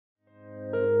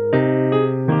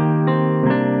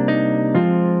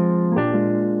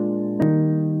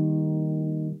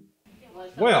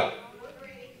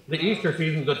Easter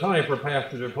season's a time for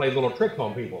pastors to play little tricks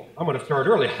on people. I'm going to start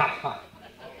early. Ha ha.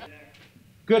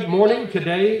 Good morning.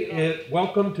 Today is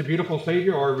welcome to Beautiful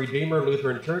Savior, our Redeemer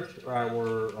Lutheran Church.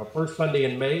 We're first Sunday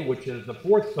in May, which is the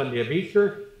fourth Sunday of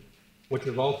Easter, which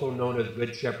is also known as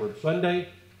Good Shepherd Sunday.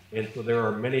 And so there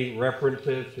are many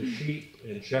references to sheep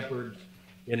and shepherds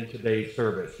in today's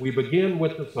service. We begin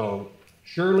with the song,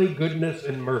 Surely Goodness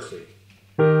and Mercy.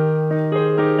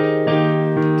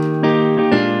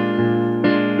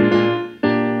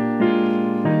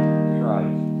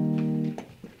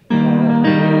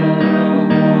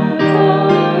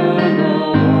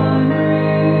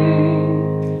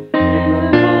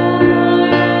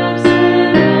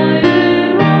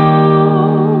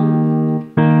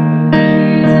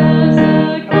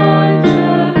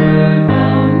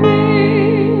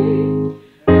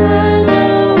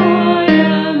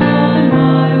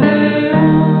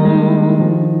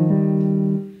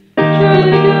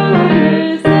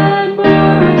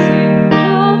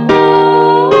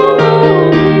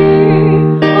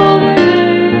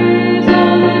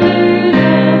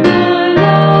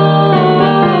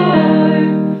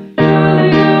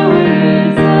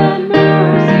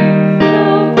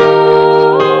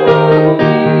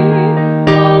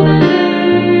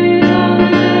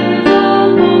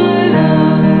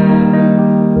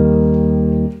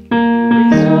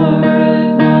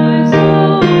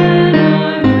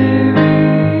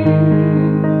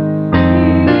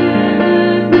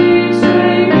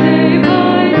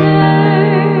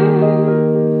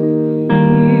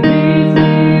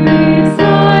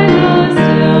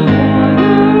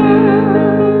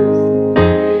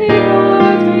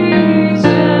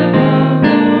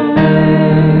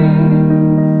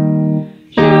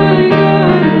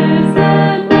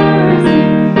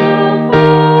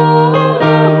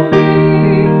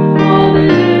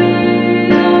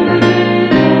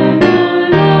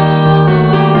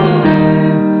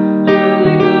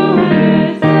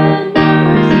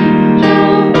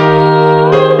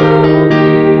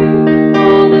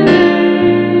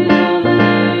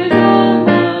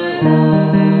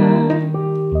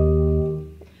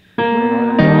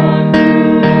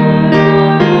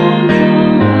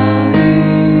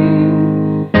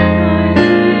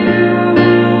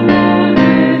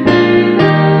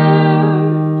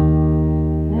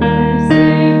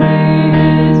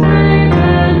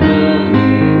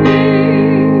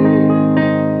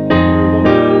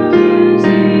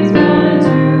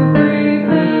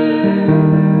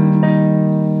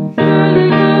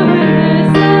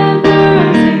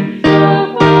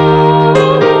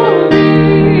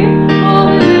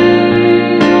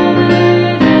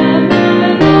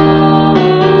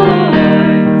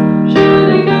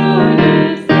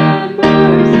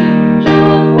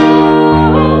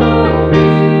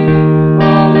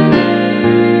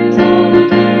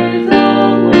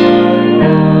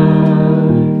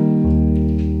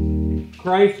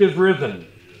 Christ is risen.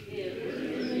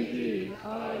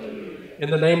 In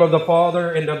the name of the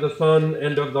Father, and of the Son,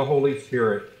 and of the Holy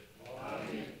Spirit.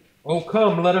 Amen. Oh,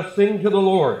 come, let us sing to the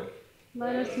Lord.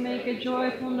 Let us make a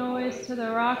joyful noise to the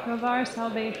rock of our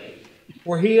salvation.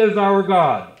 For he is our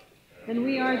God. And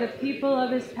we are the people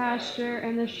of his pasture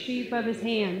and the sheep of his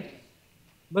hand.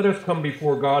 Let us come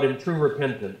before God in true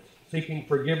repentance, seeking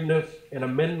forgiveness and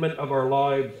amendment of our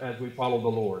lives as we follow the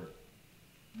Lord.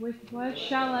 With what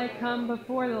shall I come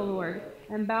before the Lord,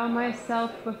 and bow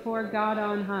myself before God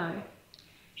on high?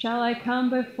 Shall I come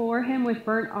before him with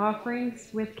burnt offerings,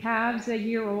 with calves a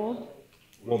year old?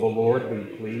 Will the Lord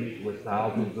be pleased with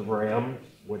thousands of rams,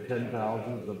 with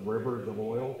 10,000s of rivers of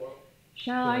oil?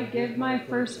 Shall I give my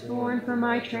firstborn for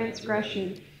my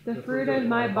transgression, the fruit of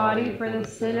my body for the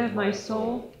sin of my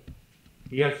soul?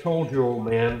 He has told you, O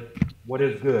man, what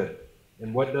is good,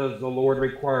 and what does the Lord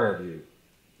require of you,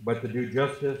 but to do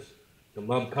justice, to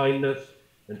love kindness,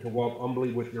 and to walk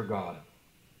humbly with your God.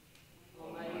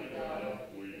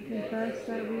 Confess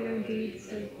that we are indeed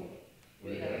sinful.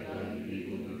 We have done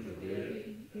evil and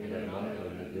forbidden, and have not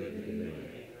done the good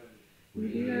commandment. We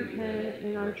do repent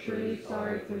and are truly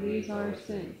sorry for these our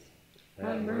sins.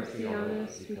 Have mercy on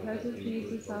us because of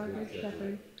Jesus our good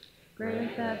shepherd.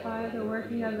 Grant that by the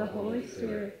working of the Holy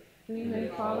Spirit we may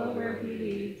follow where he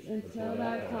leads until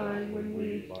that time when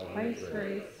we, by his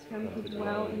grace, come to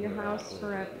dwell in your house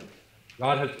forever.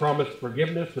 God has promised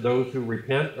forgiveness to those who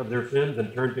repent of their sins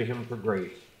and turn to him for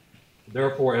grace.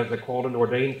 Therefore, as a called and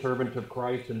ordained servant of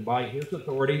Christ, and by his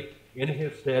authority, in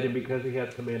his stead, and because he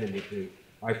has commanded me to,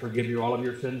 I forgive you all of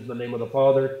your sins in the name of the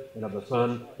Father, and of the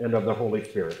Son, and of the Holy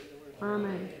Spirit.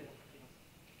 Amen.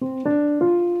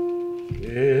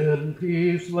 In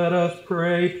peace let us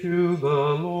pray to the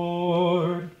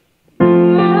Lord.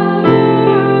 Mercy,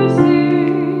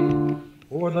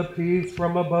 peace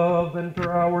from above and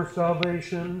for our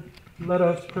salvation, let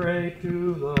us pray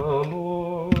to the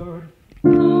Lord.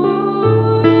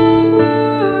 Lord, have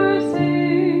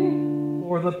mercy.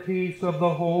 For the peace of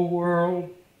the whole world,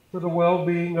 for the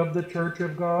well-being of the Church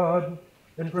of God,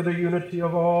 and for the unity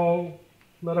of all,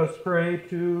 let us pray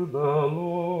to the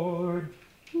Lord.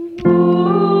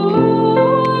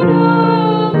 Lord,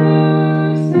 have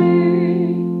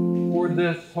mercy. For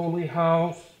this holy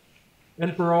house,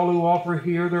 and for all who offer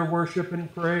here their worship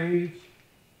and praise,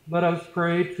 let us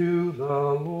pray to the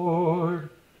Lord.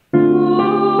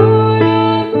 Lord,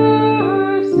 have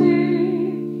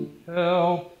mercy.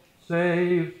 Help,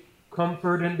 save,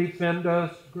 comfort, and defend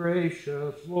us,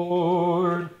 gracious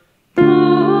Lord.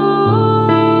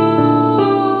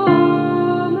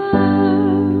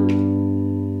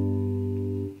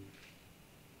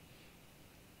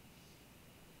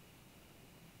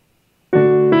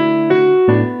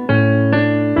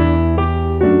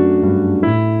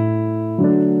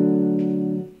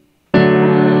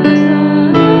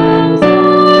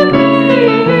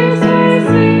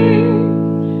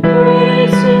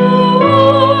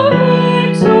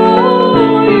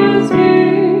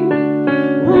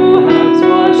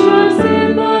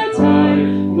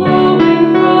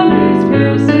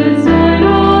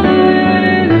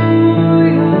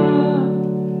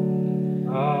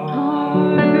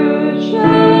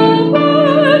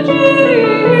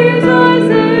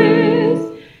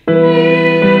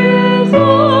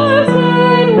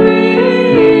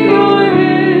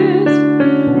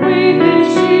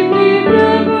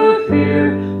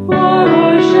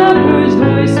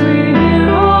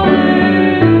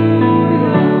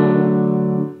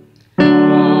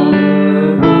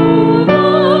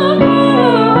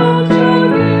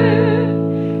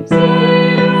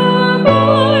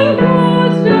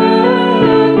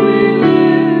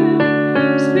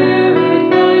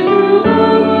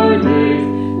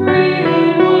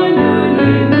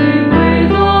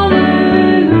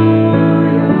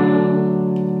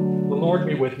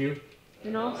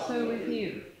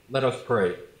 Let us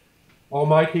pray.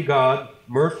 Almighty God,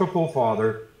 merciful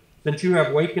Father, since you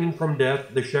have wakened from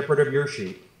death the shepherd of your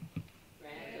sheep,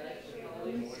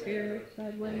 Holy Spirit,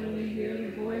 that when we hear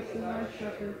the voice of our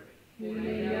shepherd, we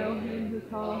may know him who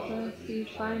calls us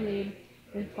each by name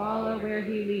and follow where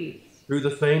he leads. Through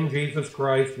the same Jesus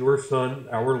Christ, your Son,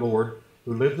 our Lord,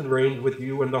 who lives and reigns with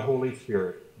you in the Holy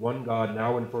Spirit, one God,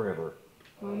 now and forever.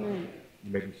 Amen.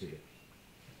 You may be seated.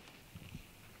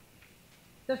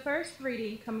 The first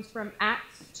reading comes from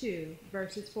Acts 2,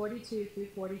 verses 42 through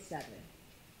 47.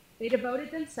 They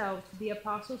devoted themselves to the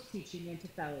apostles' teaching and to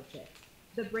fellowship,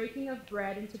 the breaking of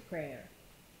bread and to prayer.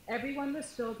 Everyone was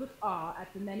filled with awe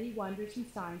at the many wonders and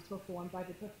signs performed by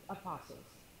the apostles.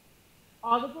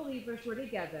 All the believers were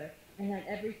together and had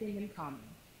everything in common.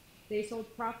 They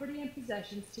sold property and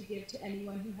possessions to give to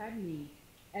anyone who had need.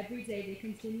 Every day they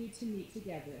continued to meet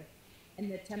together in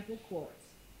the temple courts.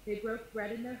 They broke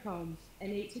bread in their homes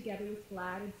and ate together with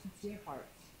glad and sincere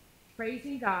hearts,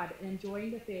 praising God and enjoying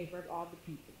the favor of all the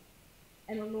people.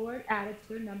 And the Lord added to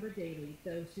their number daily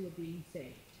those who were being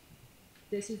saved.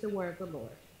 This is the word of the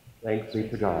Lord. Thanks be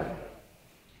to God.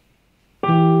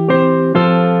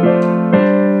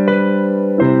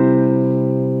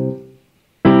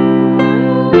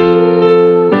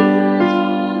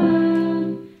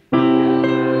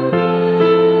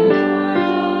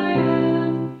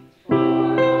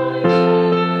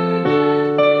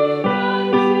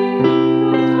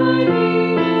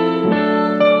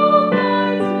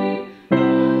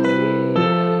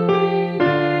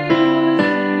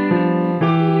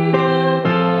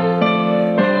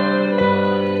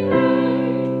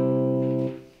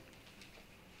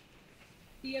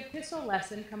 The epistle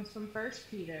lesson comes from 1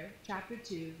 Peter chapter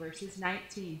 2, verses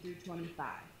 19 through 25.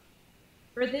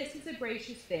 For this is a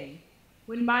gracious thing,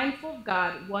 when mindful of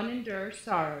God, one endures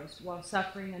sorrows while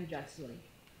suffering unjustly.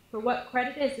 For what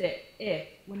credit is it if,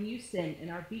 when you sin and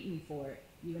are beaten for it,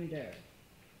 you endure?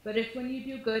 But if when you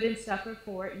do good and suffer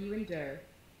for it, you endure,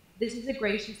 this is a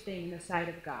gracious thing in the sight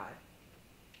of God.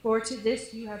 For to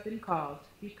this you have been called,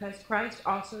 because Christ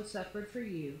also suffered for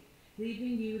you,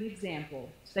 leaving you an example,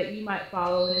 so that you might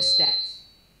follow in his steps.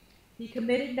 He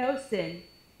committed no sin,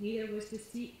 neither was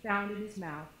deceit found in his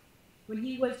mouth. When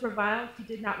he was reviled, he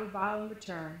did not revile in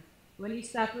return. When he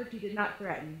suffered, he did not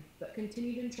threaten, but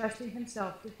continued entrusting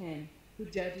himself to him who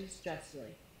judges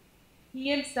justly. He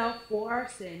himself bore our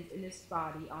sins in his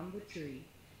body on the tree,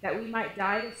 that we might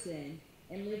die to sin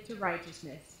and live to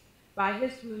righteousness. By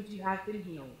his wounds you have been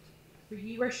healed. For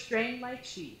you were straying like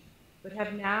sheep, but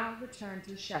have now returned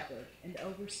to the shepherd and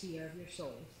overseer of your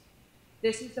souls.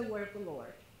 This is the word of the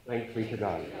Lord. Thanks be to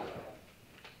God.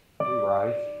 We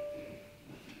rise.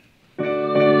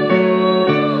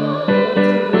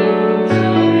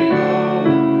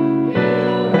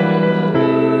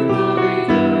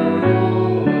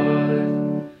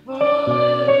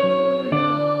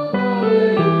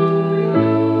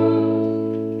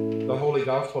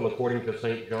 according to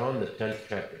St. John, the 10th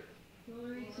chapter.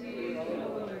 Glory to you,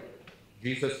 Lord.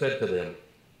 Jesus said to them,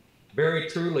 "Very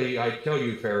truly I tell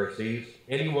you, Pharisees,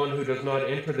 anyone who does not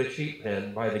enter the sheep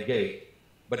pen by the gate,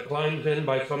 but climbs in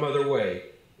by some other way,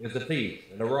 is a thief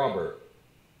and a robber.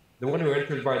 The one who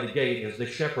enters by the gate is the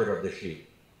shepherd of the sheep.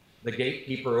 The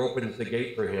gatekeeper opens the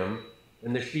gate for him,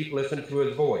 and the sheep listen to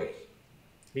his voice.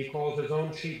 He calls his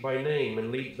own sheep by name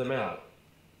and leads them out.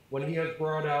 When he has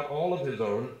brought out all of his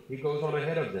own, he goes on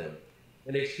ahead of them,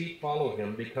 and his sheep follow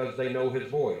him because they know his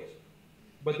voice.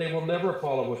 But they will never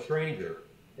follow a stranger.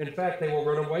 In fact, they will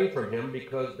run away from him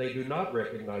because they do not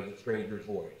recognize a stranger's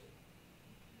voice."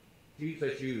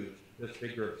 Jesus used this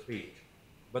figure of speech,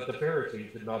 but the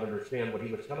Pharisees did not understand what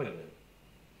he was telling them.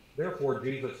 Therefore,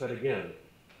 Jesus said again,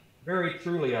 "Very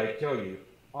truly I tell you,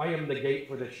 I am the gate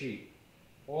for the sheep.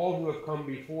 All who have come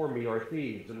before me are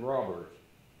thieves and robbers,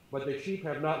 but the sheep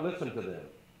have not listened to them.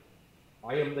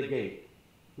 I am the gate.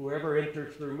 Whoever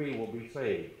enters through me will be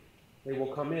saved. They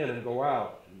will come in and go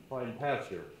out and find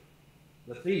pasture.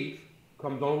 The thief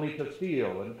comes only to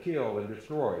steal and kill and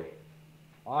destroy.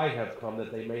 I have come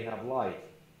that they may have life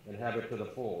and have it to the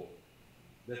full."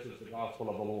 This is the gospel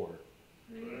of the Lord.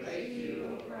 Praise to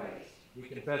you, O Christ. We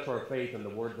confess our faith in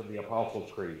the words of the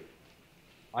Apostles' Creed.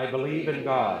 I believe in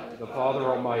God, the Father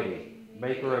Almighty,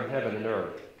 maker of heaven and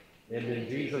earth, and in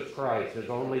Jesus Christ, his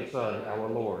only Son, our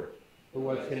Lord, who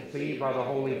was conceived by the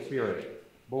Holy Spirit,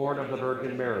 born of the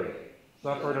Virgin Mary,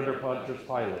 suffered under Pontius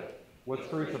Pilate, was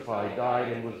crucified,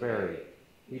 died, and was buried.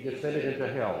 He descended into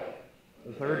hell.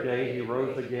 The third day he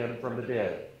rose again from the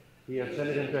dead. He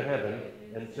ascended into heaven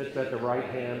and sits at the right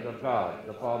hand of God,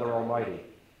 the Father Almighty.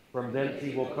 From thence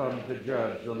he will come to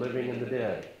judge the living and the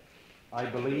dead. I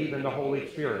believe in the Holy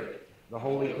Spirit, the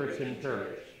holy Christian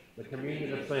church, the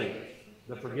communion of saints,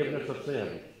 the forgiveness of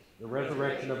sins, the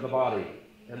resurrection of the body,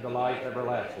 and the life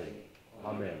everlasting.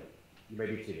 Amen. You may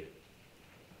be seated.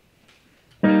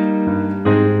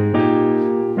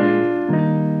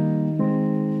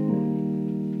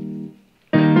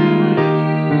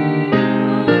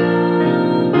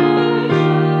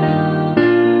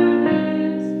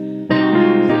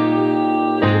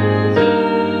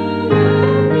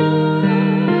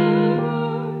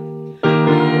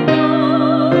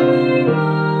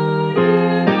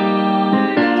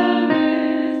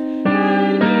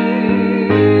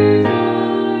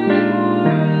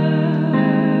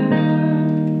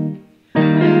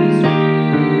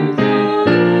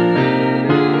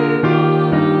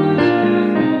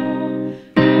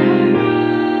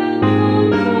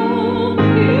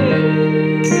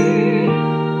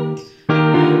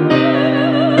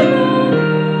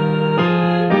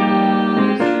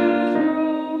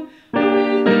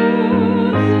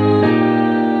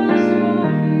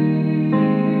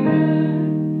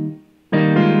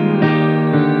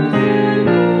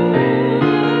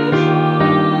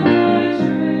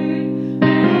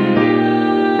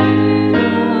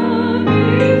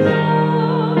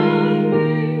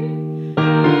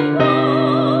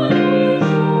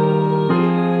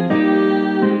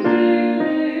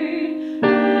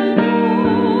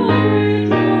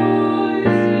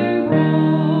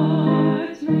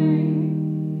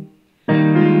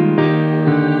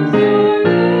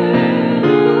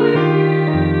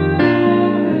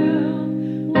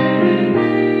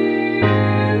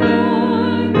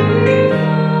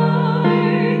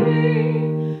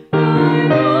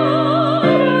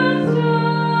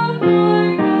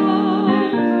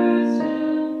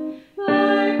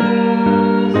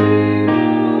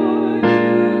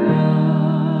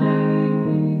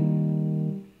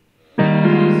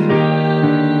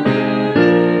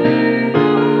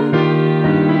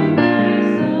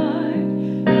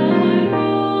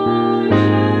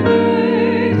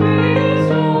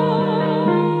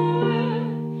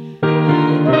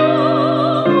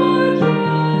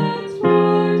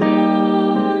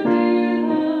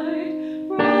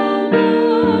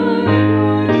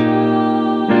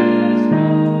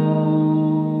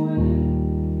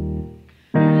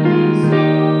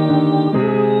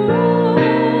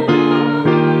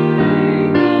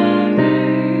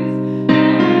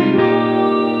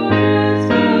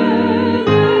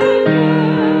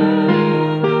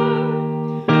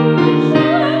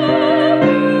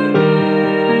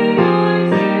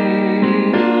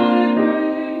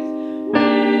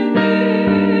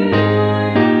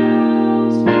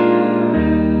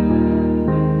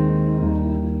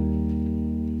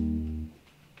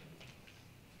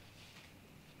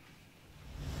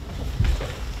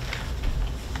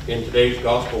 In today's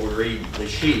gospel, we read, "The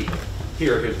sheep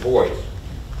hear his voice."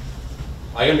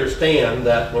 I understand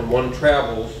that when one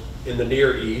travels in the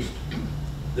Near East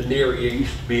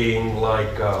being like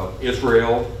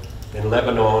Israel in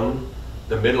Lebanon,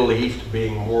 the Middle East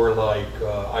being more like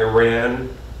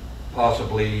Iran,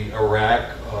 possibly Iraq,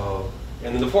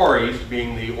 and in the Far East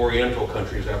being the Oriental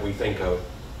countries that we think of.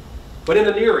 But in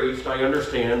the Near East, I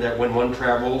understand that when one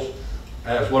travels,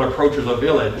 as one approaches a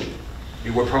village,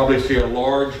 you would probably see a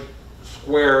large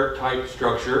square type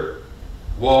structure,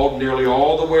 walled nearly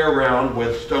all the way around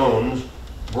with stones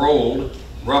rolled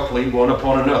roughly one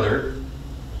upon another.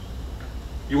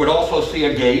 You would also see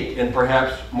a gate and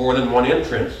perhaps more than one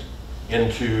entrance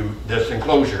into this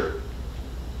enclosure.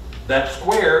 That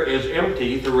square is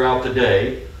empty throughout the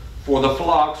day, for the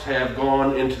flocks have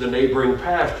gone into the neighboring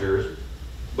pastures,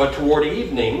 but toward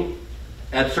evening,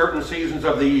 at certain seasons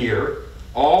of the year,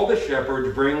 all the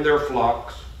shepherds bring their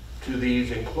flocks to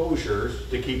these enclosures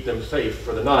to keep them safe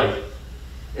for the night.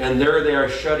 And there they are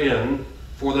shut in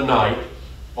for the night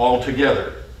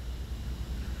altogether.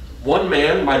 One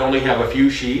man might only have a few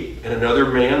sheep, and another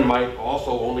man might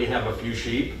also only have a few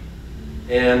sheep.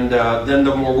 And then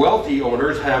the more wealthy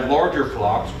owners have larger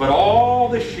flocks, but all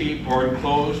the sheep are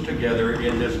enclosed together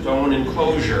in this stone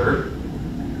enclosure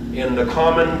in the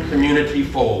common community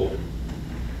fold.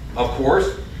 Of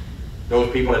course,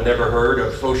 those people had never heard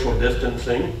of social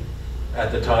distancing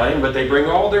at the time, but they bring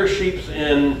all their sheep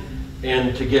in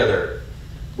together.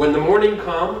 When the morning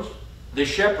comes, the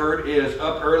shepherd is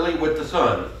up early with the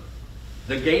sun.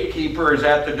 The gatekeeper is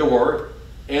at the door,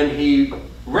 and he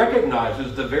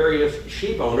recognizes the various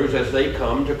sheep owners as they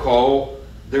come to call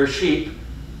their sheep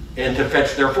and to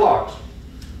fetch their flocks.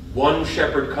 One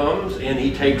shepherd comes and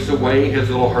he takes away his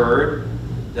little herd.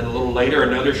 Then a little later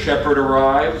another shepherd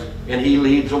arrives and he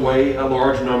leads away a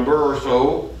large number or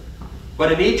so.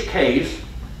 But in each case,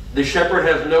 the shepherd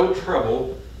has no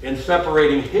trouble in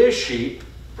separating his sheep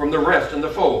from the rest in the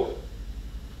fold.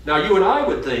 Now you and I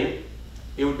would think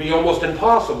it would be almost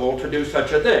impossible to do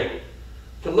such a thing.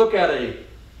 To look at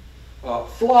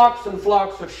flocks and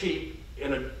flocks of sheep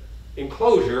in an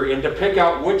enclosure and to pick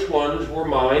out which ones were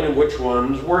mine and which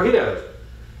ones were his.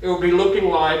 It would be looking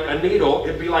like a needle.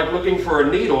 It'd be like looking for a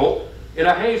needle in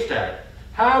a haystack.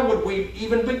 How would we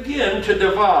even begin to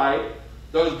divide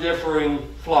those differing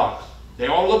flocks? They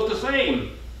all look the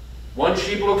same. One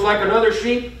sheep looks like another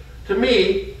sheep to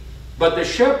me, but the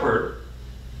shepherd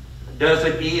does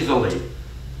it easily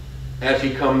as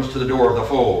he comes to the door of the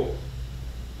fold.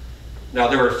 Now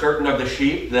there are certain of the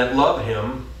sheep that love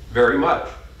him very much.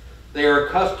 They are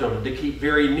accustomed to keep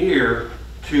very near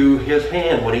to his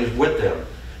hand when he's with them,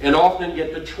 and often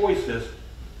get the choicest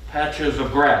patches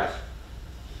of grass.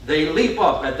 They leap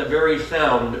up at the very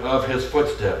sound of his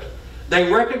footsteps.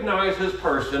 They recognize his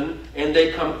person, and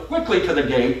they come quickly to the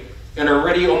gate and are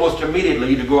ready almost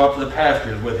immediately to go out to the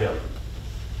pastures with him.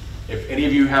 If any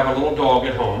of you have a little dog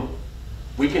at home,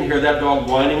 we can hear that dog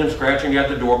whining and scratching at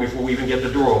the door before we even get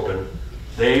the door open.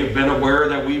 They've been aware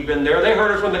that we've been there. They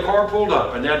heard us when the car pulled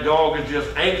up, and that dog is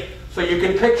just anxious. So you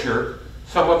can picture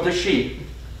some of the sheep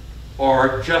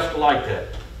are just like that.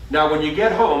 Now when you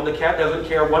get home, the cat doesn't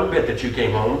care one bit that you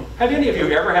came home. Have any of you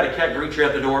ever had a cat greet you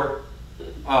at the door?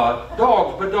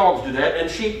 Dogs do that, and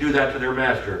sheep do that to their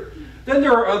master. Then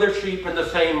there are other sheep in the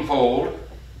same fold,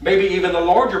 maybe even the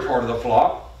larger part of the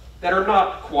flock, that are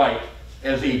not quite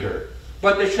as eager.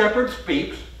 But the shepherd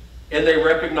speaks, and they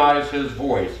recognize his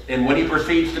voice. And when he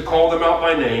proceeds to call them out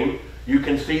by name, you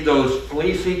can see those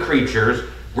fleecy creatures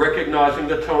recognizing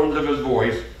the tones of his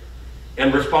voice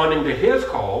and responding to his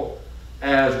call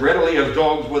as readily as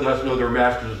dogs with us know their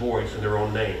master's voice and their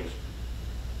own names.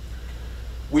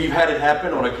 We've had it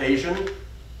happen on occasion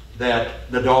that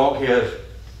the dog has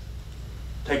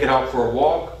taken out for a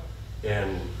walk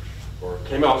or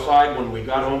came outside when we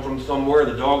got home from somewhere.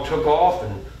 The dog took off,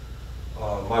 and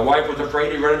my wife was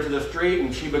afraid he'd run into the street,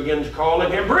 and she begins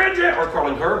calling him, Bridget, or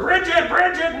calling her, Bridget,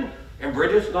 Bridget. And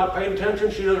Bridget's not paying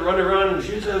attention. She doesn't run around, and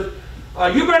she says,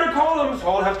 you better call him. So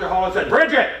I'll have to holler and say,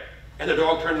 Bridget. And the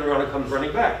dog turns around and comes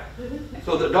running back.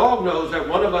 So the dog knows that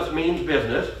one of us means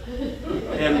business,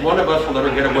 and one of us will let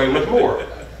her get away with more.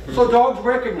 So dogs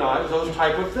recognize those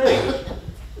type of things.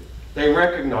 They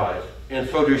recognize, and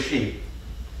so do sheep.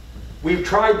 We've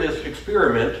tried this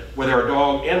experiment with our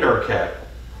dog and our cat.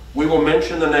 We will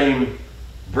mention the name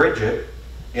Bridget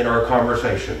in our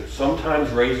conversation,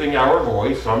 sometimes raising our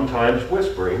voice, sometimes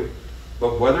whispering,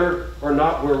 but whether or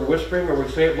not we're whispering or we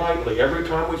say it lightly, every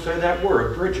time we say that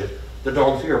word, Bridget, the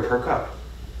dog's ear perk up,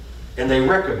 and they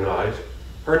recognize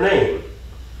her name.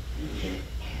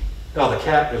 Now the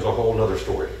cat is a whole nother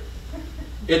story.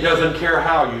 It doesn't care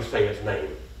how you say its name.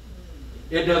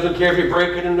 It doesn't care if you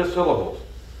break it into syllables.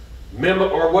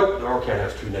 Our cat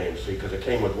has two names, see, because it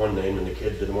came with one name and the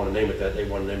kids didn't want to name it that. They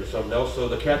wanted to name it something else, so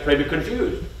the cat may be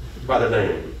confused by the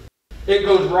name. It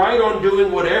goes right on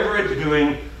doing whatever it's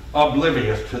doing,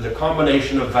 oblivious to the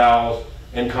combination of vowels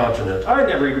and consonants. I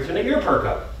never even seen an ear perk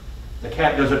up. The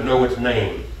cat doesn't know its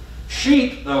name.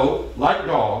 Sheep, though, like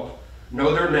dogs,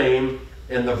 know their name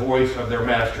and the voice of their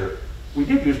master. We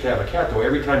did used to have a cat, though.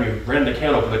 Every time you ran the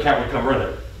can open, the cat would come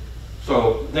running.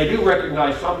 So they do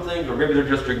recognize some things, or maybe they're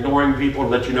just ignoring people to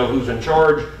let you know who's in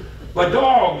charge. But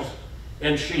dogs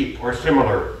and sheep are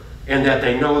similar in that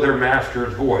they know their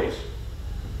master's voice.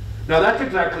 Now that's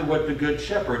exactly what the Good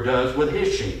Shepherd does with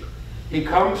his sheep. He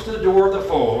comes to the door of the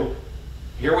fold.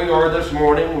 Here we are this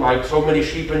morning, like so many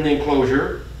sheep in the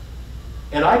enclosure,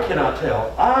 and I cannot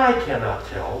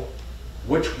tell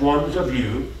which ones of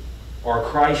you are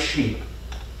Christ's sheep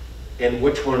and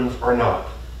which ones are not.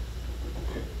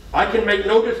 I can make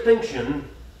no distinction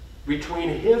between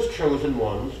his chosen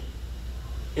ones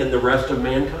and the rest of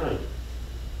mankind.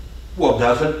 Well,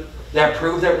 doesn't that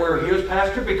prove that we're his,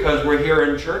 Pastor, because we're here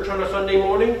in church on a Sunday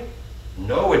morning?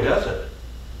 No, it doesn't.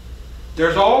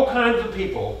 There's all kinds of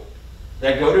people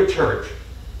that go to church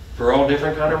for all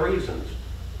different kind of reasons.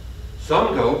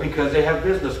 Some go because they have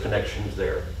business connections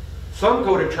there. Some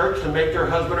go to church to make their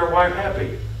husband or wife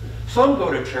happy. Some go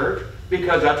to church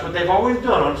because that's what they've always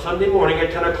done on Sunday morning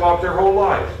at 10 o'clock their whole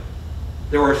lives.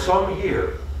 There are some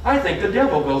here. I think the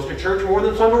devil goes to church more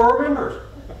than some of our members.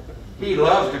 He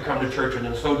loves to come to church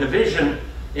and sow division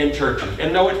in churches.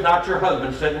 And no, it's not your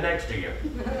husband sitting next to you.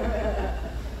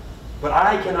 But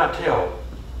I cannot tell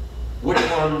which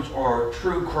ones are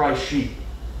true Christ sheep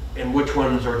and which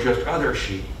ones are just other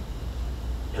sheep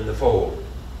in the fold.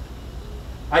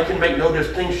 I can make no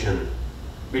distinction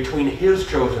between his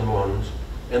chosen ones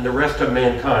and the rest of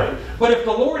mankind. But if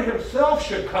the Lord himself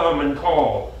should come and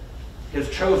call, his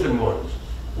chosen ones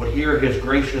would hear his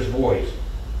gracious voice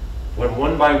when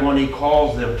one by one he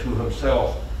calls them to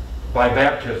himself by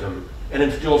baptism and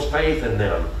instills faith in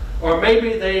them. Or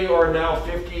maybe they are now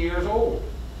 50 years old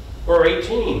or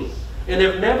 18 and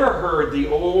have never heard the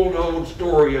old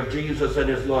story of Jesus and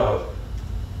his love.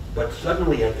 But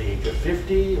suddenly at the age of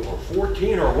 50 or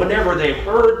 14 or whenever they've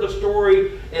heard the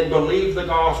story and believe the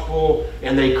gospel,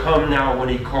 and they come now when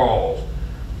he calls.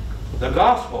 The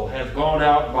gospel has gone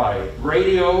out by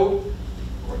radio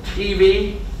or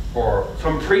TV or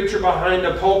some preacher behind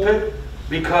a pulpit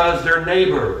because their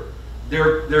neighbor,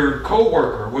 their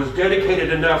co-worker was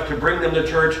dedicated enough to bring them to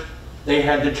church. They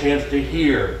had the chance to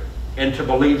hear and to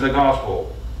believe the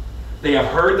gospel. They have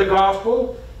heard the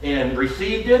gospel and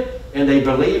received it, and they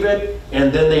believe it,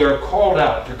 and then they are called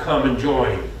out to come and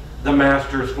join the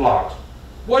master's flocks.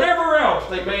 Whatever else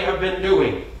they may have been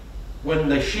doing, when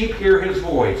the sheep hear his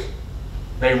voice,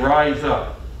 they rise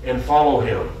up and follow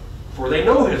him, for they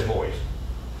know his voice,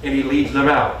 and he leads them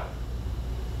out.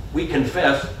 We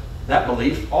confess that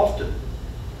belief often.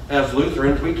 As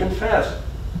Lutherans, we confess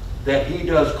that he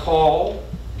does call,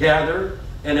 gather,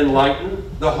 and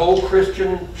enlighten the whole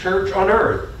Christian church on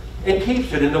earth, and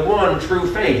keeps it in the one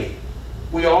true faith.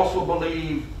 We also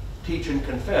believe, teach, and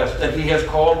confess that he has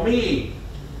called me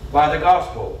by the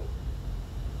gospel.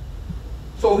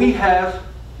 So he has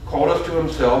called us to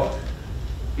himself.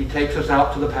 He takes us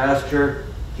out to the pasture.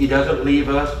 He doesn't leave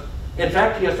us. In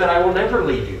fact, he has said, I will never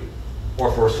leave you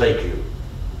or forsake you.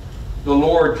 The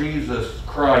Lord Jesus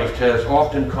Christ has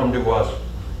often come to us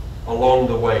along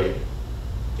the way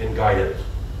in guidance.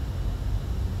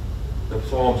 The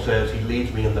psalm says, he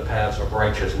leads me in the paths of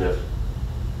righteousness.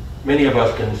 Many of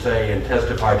us can say and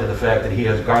testify to the fact that he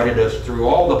has guided us through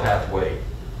all the pathway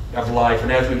of life.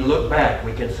 And as we look back,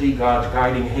 we can see God's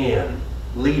guiding hand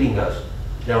leading us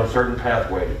down certain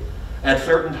pathways. At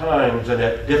certain times and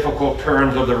at difficult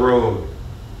turns of the road,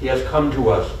 he has come to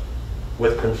us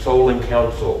with consoling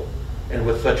counsel and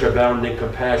with such abounding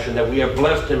compassion that we have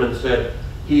blessed him and said,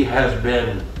 he has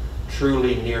been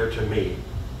truly near to me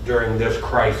during this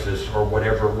crisis or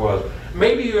whatever it was.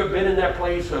 Maybe you have been in that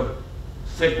place of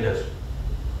sickness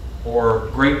or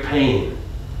great pain.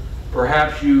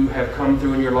 Perhaps you have come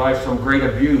through in your life some great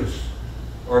abuse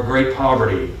or great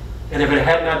poverty. And if it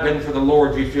had not been for the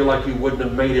Lord, you feel like you wouldn't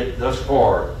have made it thus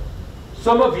far.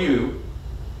 Some of you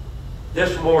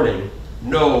this morning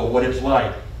know what it's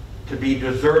like to be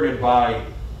deserted by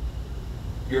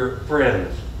your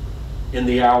friends in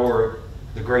the hour of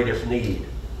the greatest need,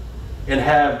 and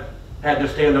have had to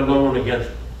stand alone against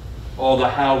all the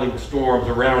howling storms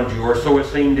around you, or so it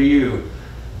seemed to you.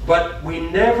 But we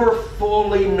never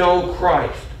fully know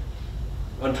Christ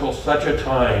until such a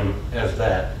time as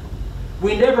that.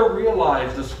 We never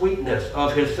realize the sweetness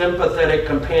of his sympathetic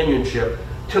companionship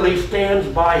till he stands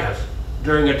by us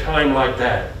during a time like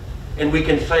that. And we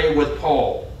can say with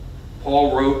Paul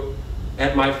wrote,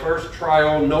 at my first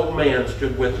trial no man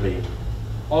stood with me,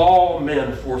 All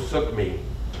men forsook me,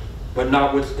 but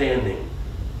notwithstanding,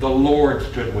 the Lord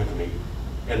stood with me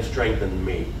and strengthened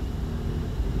me.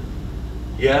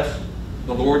 Yes,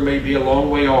 the Lord may be a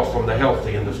long way off from the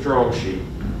healthy and the strong sheep,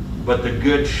 but the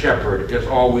good shepherd is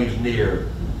always near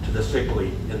to the sickly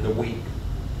and the weak.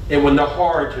 And when the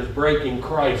heart is breaking,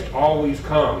 Christ always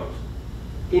comes.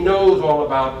 He knows all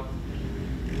about,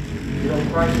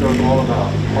 Christ knows all about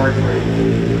heartbreak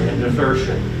and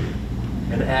desertion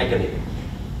and agony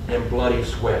and bloody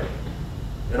sweat.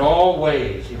 In all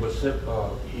ways, he was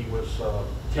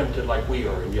tempted like we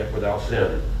are, and yet without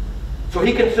sin. So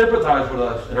he can sympathize with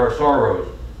us in our sorrows.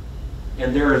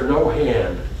 And there is no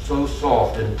hand so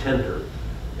soft and tender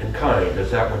and kind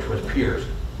as that which was pierced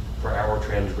for our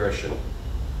transgression.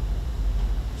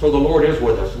 So the Lord is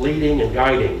with us, leading and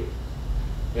guiding.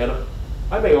 And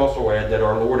I may also add that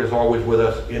our Lord is always with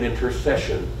us in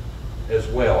intercession as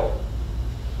well.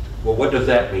 Well, what does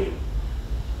that mean?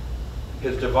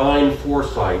 His divine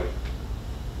foresight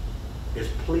is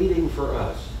pleading for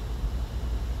us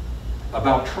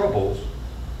about troubles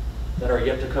that are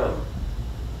yet to come.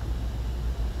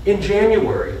 In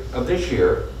January of this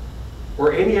year,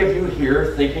 were any of you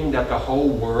here thinking that the whole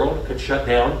world could shut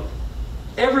down?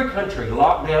 Every country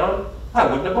locked down? I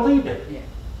wouldn't have believed it. Yeah.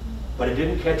 But it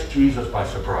didn't catch Jesus by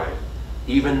surprise.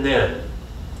 Even then,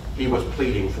 he was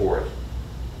pleading for us.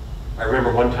 I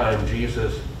remember one time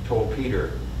Jesus told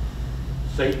Peter,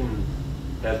 Satan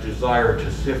has desired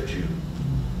to sift you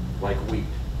like wheat.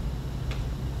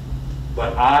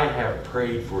 But I have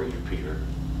prayed for you, Peter,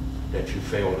 that you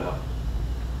fail not.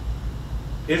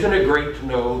 Isn't it great to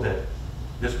know that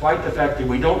despite the fact that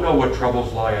we don't know what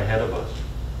troubles lie ahead of us,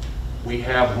 we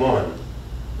have one,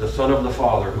 the Son of the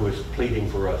Father, who is pleading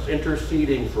for us,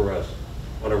 interceding for us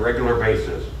on a regular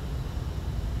basis.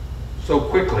 So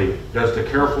quickly does the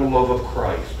careful love of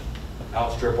Christ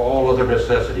outstrip all other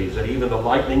necessities, that even the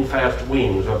lightning-fast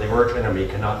wings of the arch enemy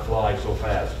cannot fly so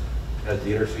fast as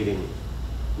the interceding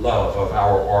love of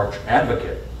our arch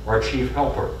advocate, our chief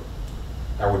helper,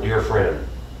 our dear friend.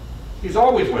 He's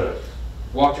always with us,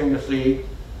 watching to see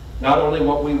not only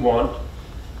what we want,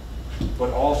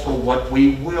 but also what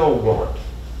we will want.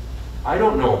 I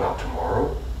don't know about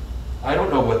tomorrow. I don't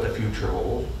know what the future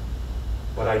holds,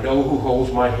 but I know who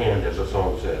holds my hand, as the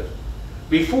song says.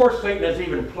 Before Satan has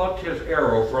even plucked his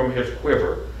arrow from his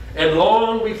quiver, and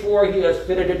long before he has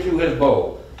fitted it to his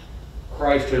bow,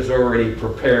 Christ has already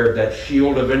prepared that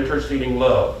shield of interceding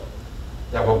love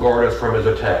that will guard us from his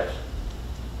attacks.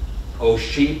 O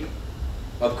sheep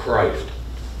of Christ,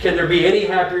 can there be any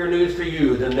happier news for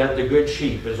you than that the good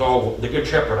shepherd,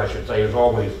 is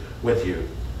always with you?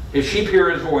 His sheep hear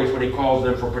his voice when he calls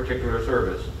them for particular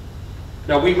service.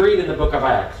 Now we read in the book of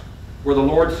Acts where the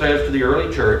Lord says to the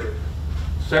early church,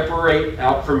 separate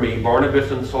out for me Barnabas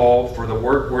and Saul for the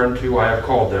work whereunto I have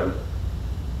called them.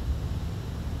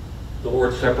 The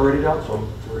Lord separated out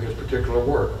some for his particular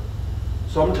work.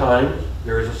 Sometimes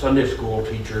there is a Sunday school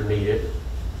teacher needed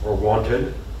or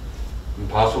wanted, and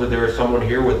possibly there is someone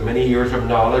here with many years of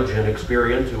knowledge and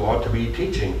experience who ought to be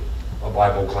teaching a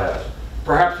Bible class.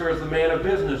 Perhaps there is a man of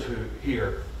business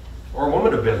here, or a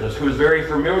woman of business, who is very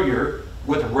familiar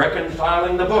with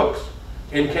reconciling the books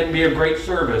and can be of great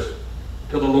service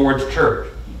to the Lord's church.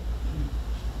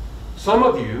 Some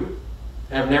of you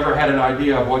have never had an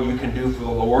idea of what you can do for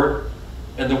the Lord,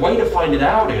 and the way to find it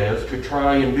out is to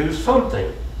try and do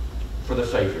something for the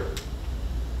Savior.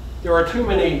 There are too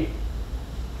many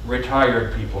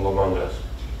retired people among us.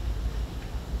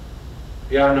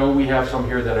 Yeah, I know we have some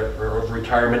here that are of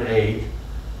retirement age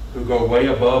who go way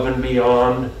above and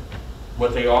beyond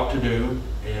what they ought to do,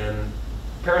 and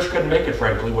parish couldn't make it,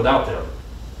 frankly, without them.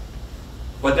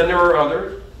 But then there are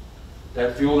others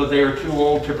that feel that they are too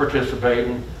old to participate,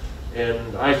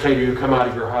 and I say to you, come out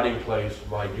of your hiding place,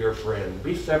 my dear friend.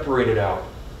 Be separated out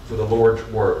for the Lord's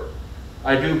work.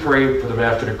 I do pray for the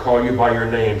Master to call you by your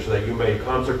name so that you may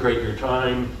consecrate your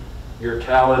time, your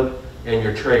talent, and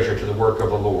your treasure to the work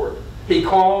of the Lord. He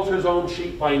calls his own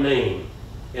sheep by name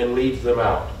and leads them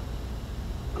out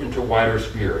into wider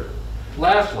spirit.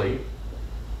 Lastly,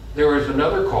 there is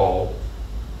another call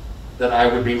that I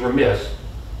would be remiss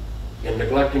in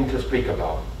neglecting to speak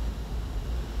about.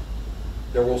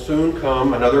 There will soon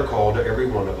come another call to every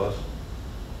one of us,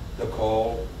 the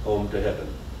call home to heaven.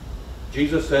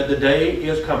 Jesus said, the day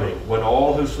is coming when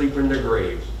all who sleep in their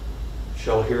graves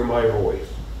shall hear my voice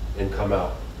and come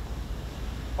out.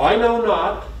 I know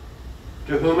not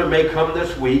to whom it may come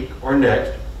this week or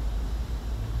next,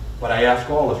 but I ask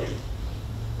all of you,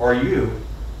 are you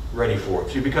ready for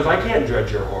it? See, because I can't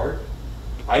judge your heart.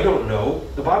 I don't know.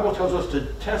 The Bible tells us to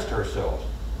test ourselves,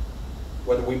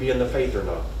 whether we be in the faith or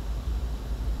not.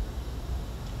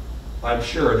 I'm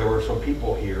sure there were some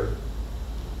people here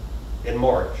in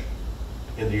March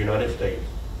in the United States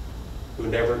who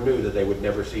never knew that they would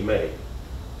never see May.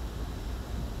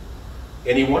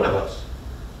 Any one of us.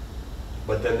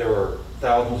 But then there are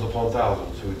thousands upon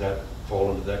thousands who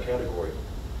fall into that category.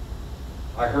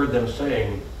 I heard them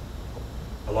saying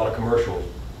a lot of commercials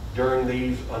during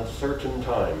these uncertain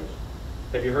times.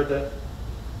 Have you heard that?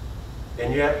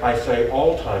 And yet I say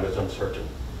all time is uncertain.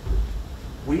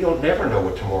 We don't never know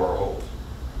what tomorrow holds.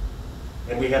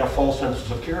 And we had a false sense of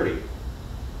security.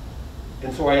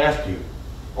 And so I ask you,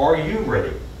 are you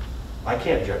ready? I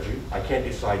can't judge you. I can't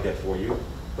decide that for you.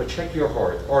 But check your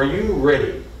heart. Are you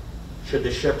ready should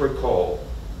the shepherd call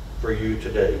for you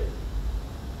today?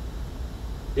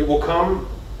 It will come,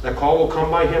 the call will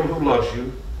come by him who loves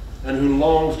you and who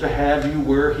longs to have you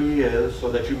where he is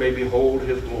so that you may behold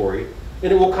his glory.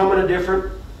 And it will come in a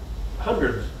different,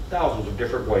 hundreds, thousands of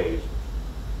different ways.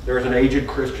 There is an aged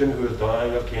Christian who is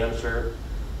dying of cancer.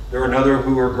 There are another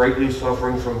who are greatly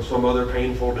suffering from some other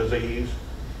painful disease.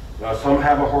 Some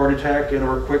have a heart attack and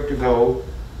are quick to go.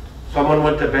 Someone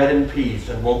went to bed in peace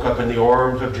and woke up in the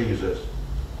arms of Jesus.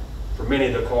 For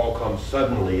many, the call comes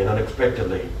suddenly and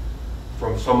unexpectedly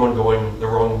from someone going the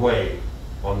wrong way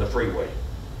on the freeway.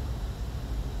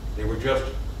 They were just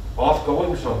off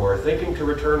going somewhere, thinking to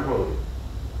return home.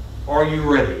 Are you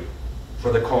ready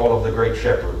for the call of the great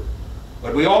shepherd?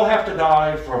 But we all have to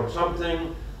die from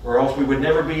something, or else we would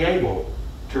never be able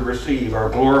to receive our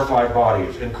glorified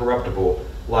bodies, incorruptible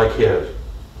like his.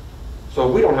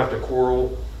 So we don't have to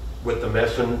quarrel with the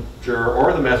messenger,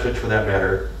 or the message for that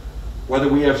matter, whether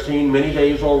we have seen many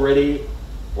days already,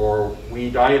 or we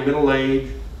die in middle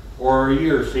age, or our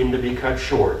years seem to be cut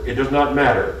short. It does not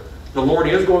matter. The Lord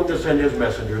is going to send his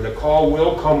messenger. The call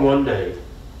will come one day.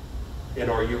 And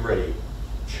are you ready?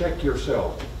 Check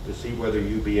yourself to see whether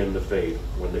you be in the faith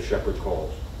when the shepherd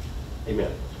calls.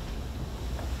 Amen.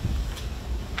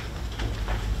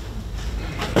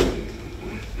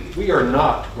 We are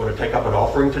not going to take up an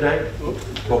offering today,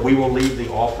 but we will leave the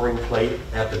offering plate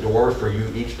at the door for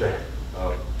you each to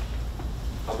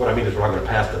what I mean is we're not going to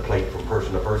pass the plate from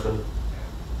person to person.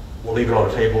 We'll leave it on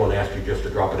the table and ask you just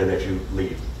to drop it in as you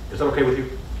leave. Is that okay with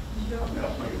you? No.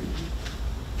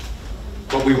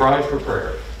 But we rise for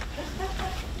prayer.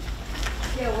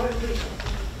 Yeah, what do we...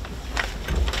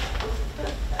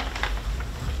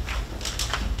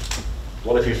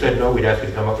 Well, if you said no, we'd ask you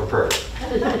to come up for prayer.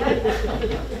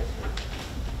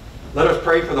 Let us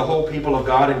pray for the whole people of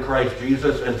God in Christ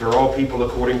Jesus and for all people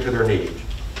according to their needs.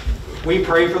 We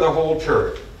pray for the whole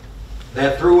church,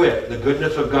 that through it the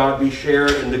goodness of God be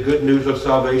shared and the good news of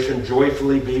salvation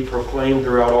joyfully be proclaimed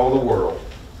throughout all the world.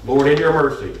 Lord, in your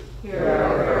mercy, hear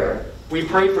our prayer. We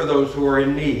pray for those who are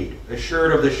in need,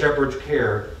 assured of the shepherd's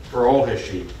care for all his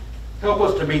sheep. Help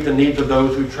us to meet the needs of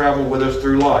those who travel with us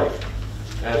through life,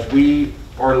 as we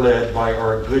are led by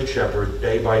our good shepherd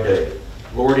day by day.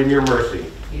 Lord, in your mercy,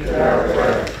 hear our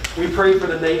prayer. We pray for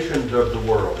the nations of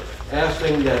the world,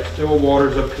 asking that still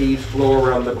waters of peace flow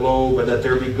around the globe and that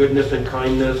there be goodness and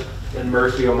kindness and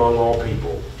mercy among all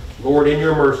people. Lord, in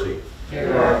your mercy,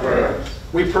 hear our prayer.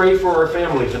 We pray for our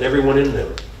families and everyone in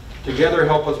them. Together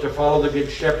help us to follow the good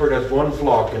shepherd as one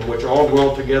flock in which all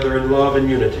dwell together in love and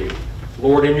unity.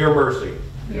 Lord, in your mercy,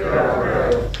 hear our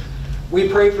prayer. We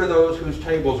pray for those whose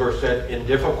tables are set in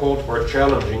difficult or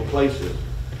challenging places,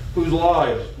 whose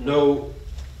lives know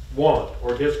want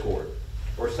or discord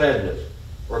or sadness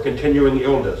or continuing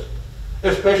illness.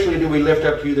 Especially do we lift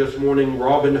up to you this morning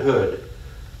Robin Hood,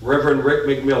 Reverend Rick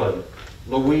McMillan,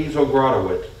 Louise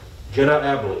Ogrodowitz, Jenna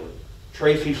Ablin,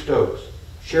 Tracy Stokes,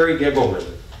 Sherry Gebbleman,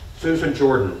 Susan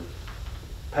Jordan,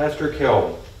 Pastor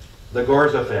Kelm, the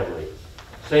Garza family,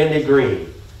 Sandy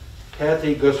Green,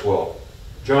 Kathy Guswell,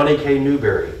 Johnny K.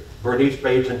 Newberry, Bernice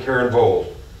Bates, and Karen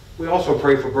Bowles. We also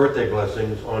pray for birthday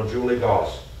blessings on Julie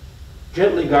Goss.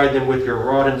 Gently guide them with your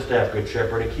rod and staff, Good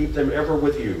Shepherd, and keep them ever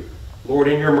with you. Lord,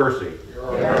 in your mercy.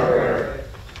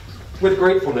 With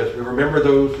gratefulness, we remember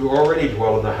those who already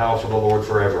dwell in the house of the Lord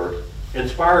forever.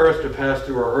 Inspire us to pass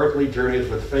through our earthly journeys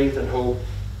with faith and hope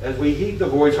as we heed the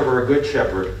voice of our Good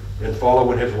Shepherd and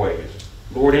follow in his ways.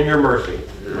 Lord, in your mercy.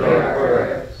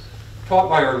 Taught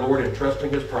by our Lord and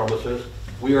trusting his promises,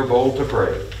 we are bold to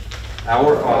pray.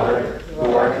 Our Father,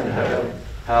 who art in heaven,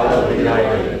 hallowed be thy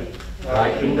name.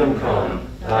 Thy kingdom come,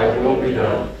 thy will be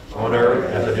done, on earth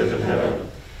as it is in heaven.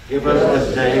 Give us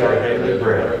this day our daily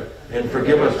bread, and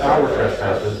forgive us our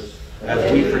trespasses,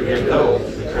 as we forgive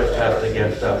those who trespass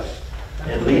against us.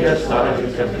 And lead us not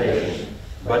into temptation,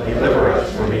 but deliver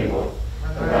us from evil.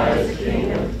 For thine is the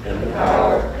kingdom, and the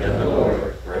power, and the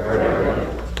glory, forever and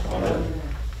ever. Amen.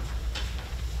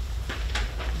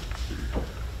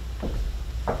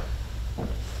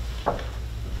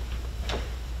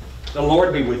 The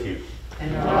Lord be with you.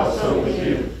 And also with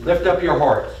you. Lift up your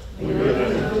hearts. We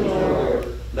lift up to the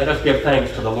Lord. Let us give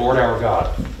thanks to the Lord our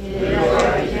God. It is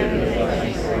right to give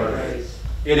thanks and praise.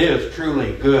 It is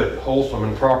truly good, wholesome,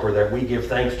 and proper that we give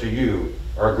thanks to you,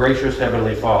 our gracious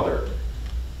Heavenly Father.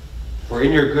 For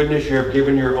in your goodness you have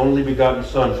given your only begotten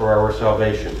Son for our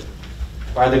salvation.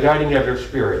 By the guiding of your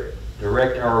Spirit,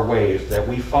 direct our ways that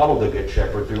we follow the Good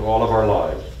Shepherd through all of our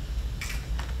lives.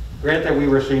 Grant that we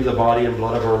receive the body and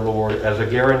blood of our Lord as a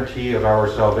guarantee of our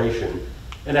salvation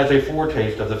and as a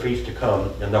foretaste of the feast to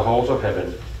come in the halls of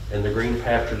heaven and the green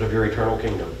pastures of your eternal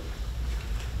kingdom.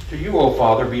 To you, O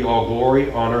Father, be all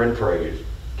glory, honor, and praise,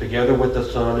 together with the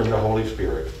Son and the Holy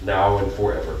Spirit, now and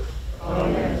forever.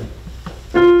 Amen.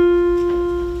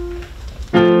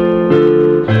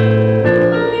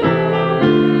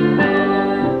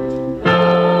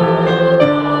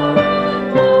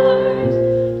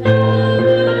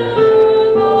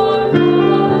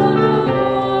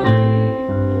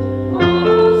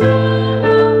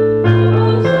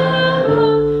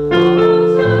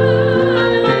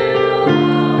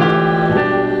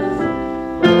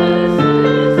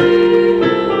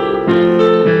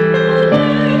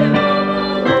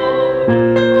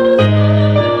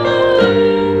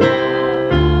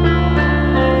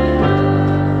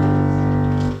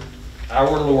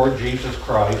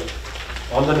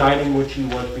 He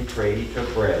was betrayed, he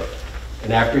took bread,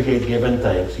 and after he had given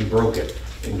thanks, he broke it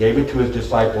and gave it to his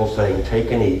disciples, saying,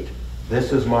 "Take and eat.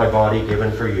 This is my body given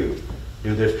for you.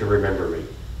 Do this to remember me."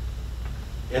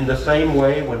 In the same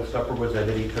way, when supper was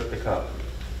ended, he took the cup,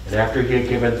 and after he had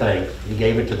given thanks, he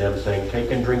gave it to them, saying,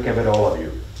 "Take and drink of it, all of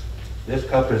you. This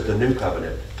cup is the new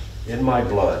covenant in my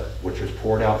blood, which is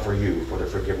poured out for you for the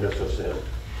forgiveness of sin.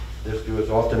 This do as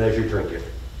often as you drink it,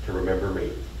 to remember me."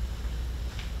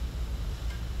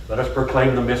 Let us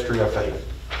proclaim the mystery of faith.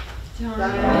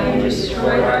 Dying, you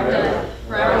destroyed our death,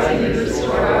 rising, you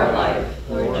restored our life.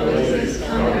 Lord Jesus,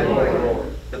 come and glory.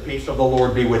 The peace of the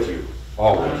Lord be with you,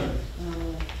 always.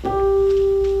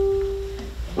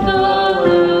 Oh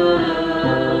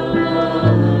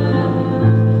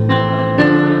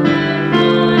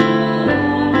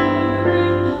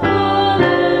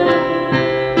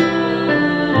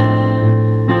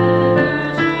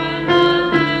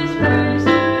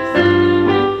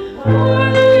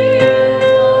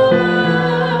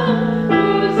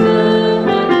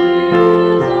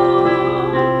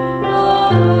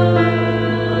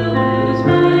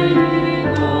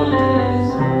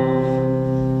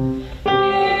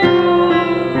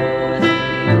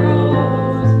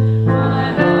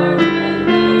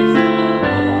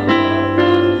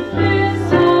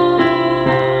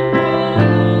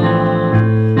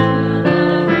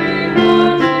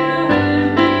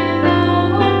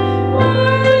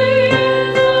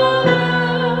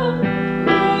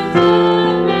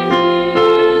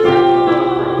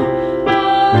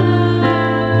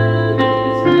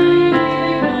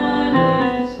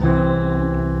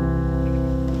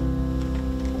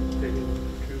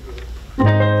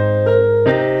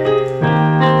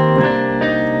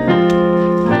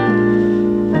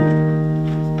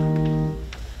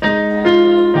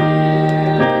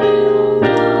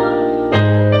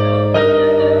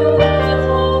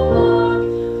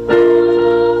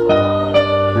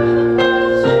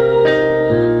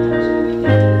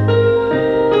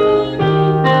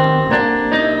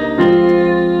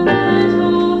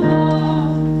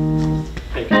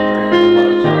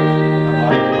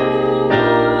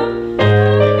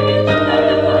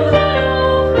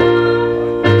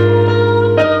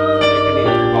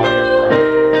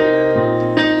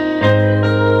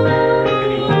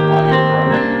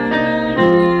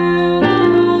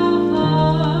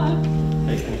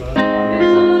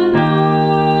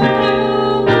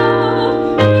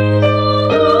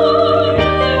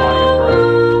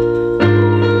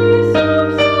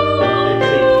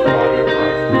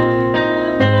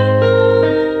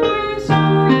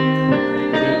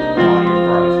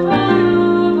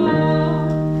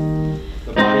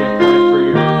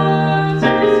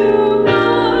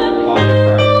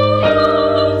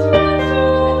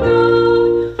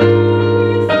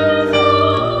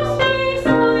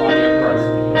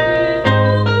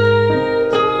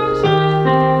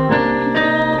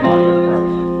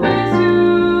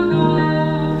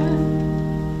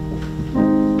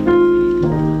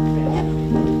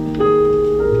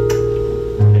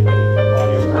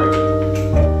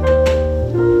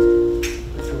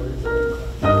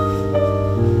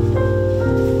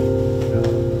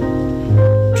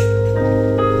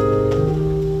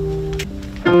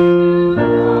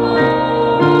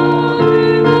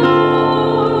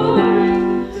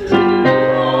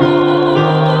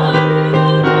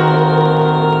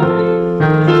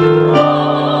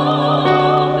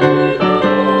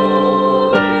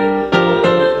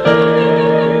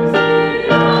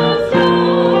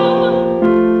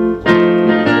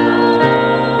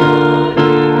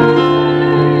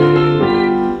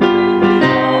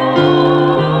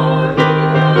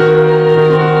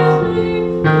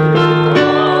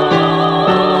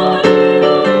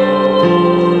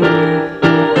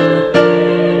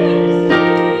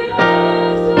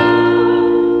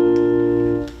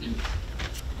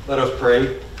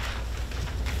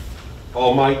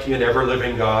Almighty and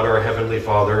ever-living God, our Heavenly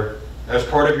Father, as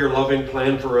part of your loving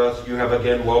plan for us, you have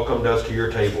again welcomed us to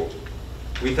your table.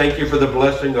 We thank you for the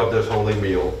blessing of this holy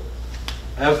meal.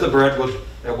 As the bread was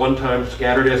at one time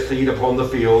scattered as seed upon the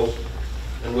fields,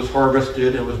 and was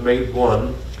harvested and was made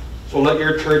one, so let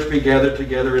your church be gathered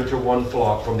together into one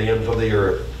flock from the ends of the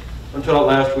earth, until at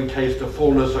last we taste the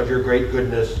fullness of your great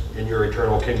goodness in your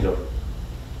eternal kingdom,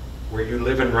 where you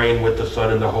live and reign with the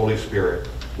Son and the Holy Spirit,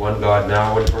 one God,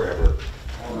 now and forever.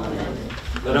 Amen.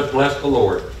 Let us bless the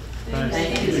Lord.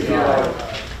 Thanks be to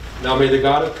God. Now may the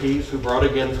God of peace, who brought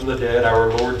again from the dead our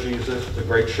Lord Jesus, the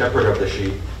great shepherd of the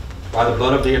sheep, by the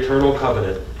blood of the eternal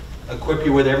covenant, equip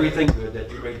you with everything good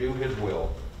that you may do his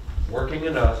will, working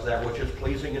in us that which is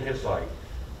pleasing in his sight,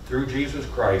 through Jesus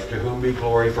Christ, to whom be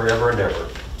glory forever and ever.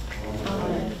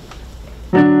 Amen.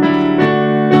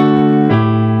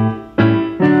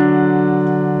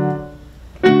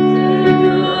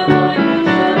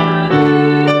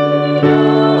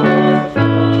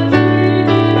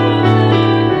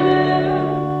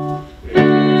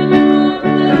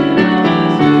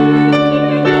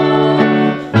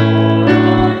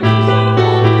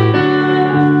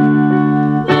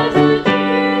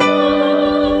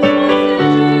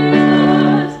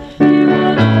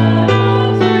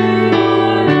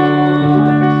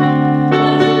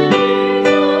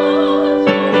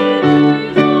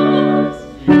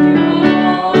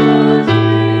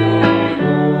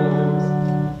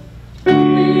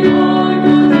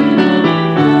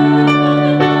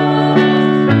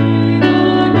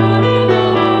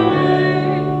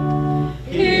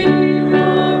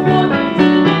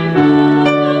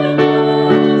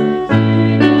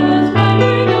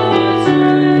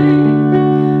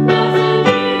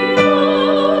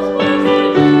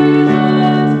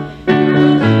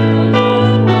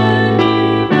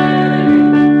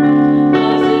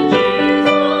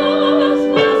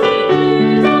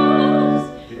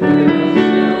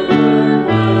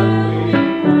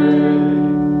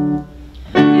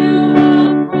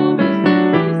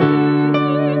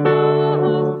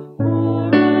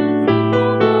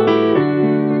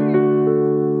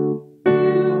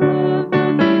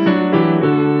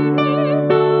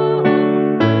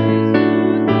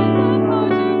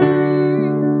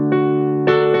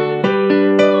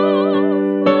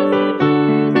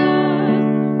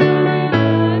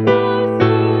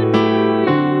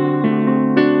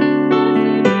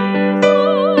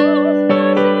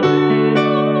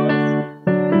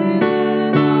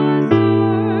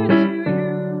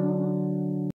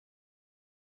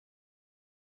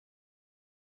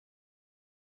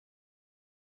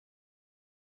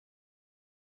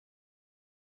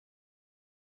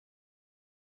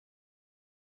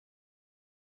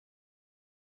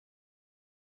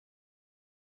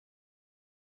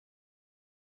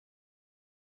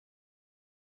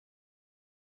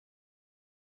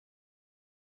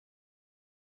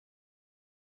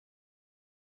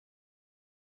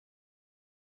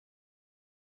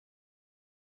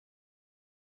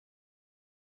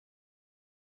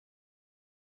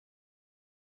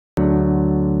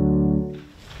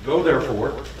 Go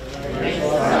therefore.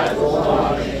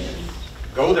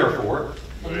 Go therefore.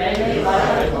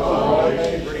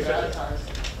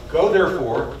 Go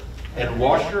therefore and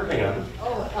wash your hands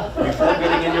before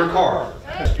getting in your car.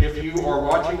 If you are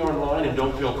watching online and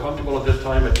don't feel comfortable at this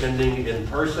time attending in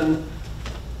person,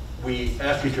 we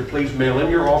ask you to please mail in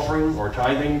your offering or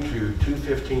tithing to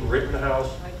 215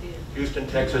 Rittenhouse, Houston,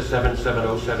 Texas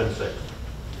 77076.